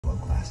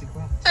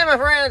Hey, my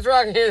friends,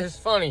 Rocky here. This is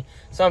funny.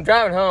 So I'm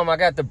driving home. I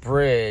got the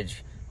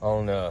bridge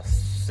on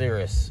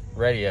Sirius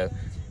radio,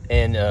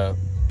 and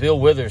Bill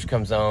Withers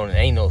comes on, and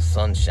ain't no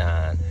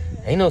sunshine.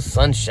 Ain't no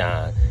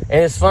sunshine.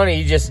 And it's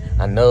funny. You just,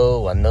 I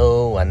know. I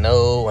know.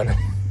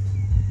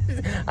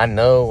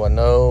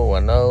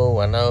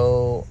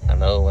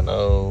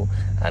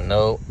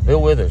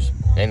 Bill Withers.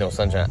 Ain't no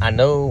sunshine. I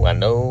know.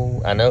 And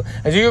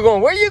so you're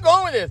going, where are you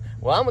going with this?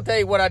 Well, I'm going to tell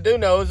you what I do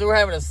know is that we're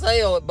having a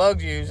sale at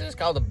Bugs Use. It's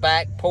called the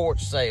back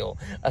porch sale.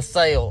 A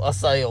sale. More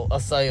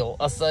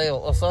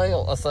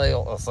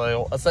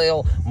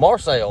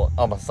sale.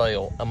 I'm a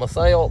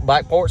sale.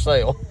 Back porch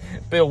sale.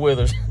 Bill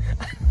Withers.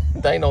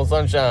 There ain't no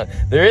sunshine.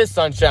 There is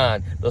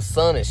sunshine. The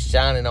sun is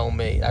shining on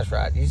me. That's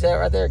right. You say it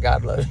right there.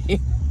 God loves you.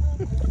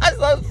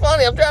 That's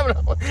funny. I'm driving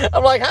home.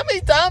 I'm like, how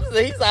many times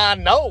did he say, I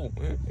know?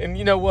 And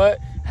you know what?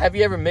 Have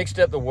you ever mixed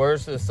up the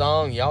words to the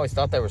song? You always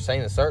thought they were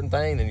saying a certain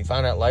thing, and you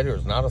find out later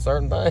it's not a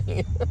certain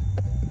thing.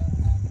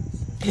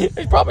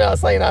 He's probably not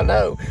saying I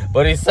know,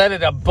 but he said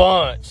it a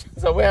bunch.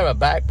 So we have a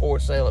back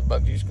porch sale at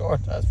Bugs Use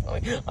Cars. That's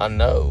funny. I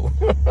know.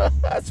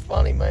 That's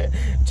funny, man.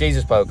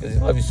 Jesus spoke because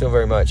he loves you so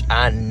very much.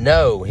 I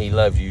know he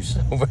loves you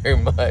so very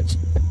much.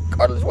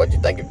 Carlos, what do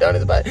you think you've done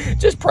in the back?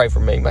 Just pray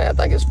for me, man. I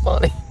think it's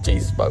funny.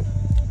 Jesus spoke.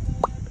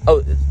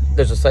 Oh,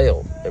 there's a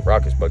sale at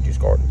Rocky's Bugs Use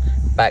Garden.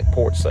 Back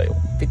porch sale.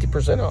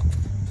 50% off.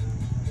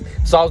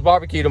 Saws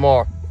BBQ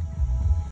tomorrow.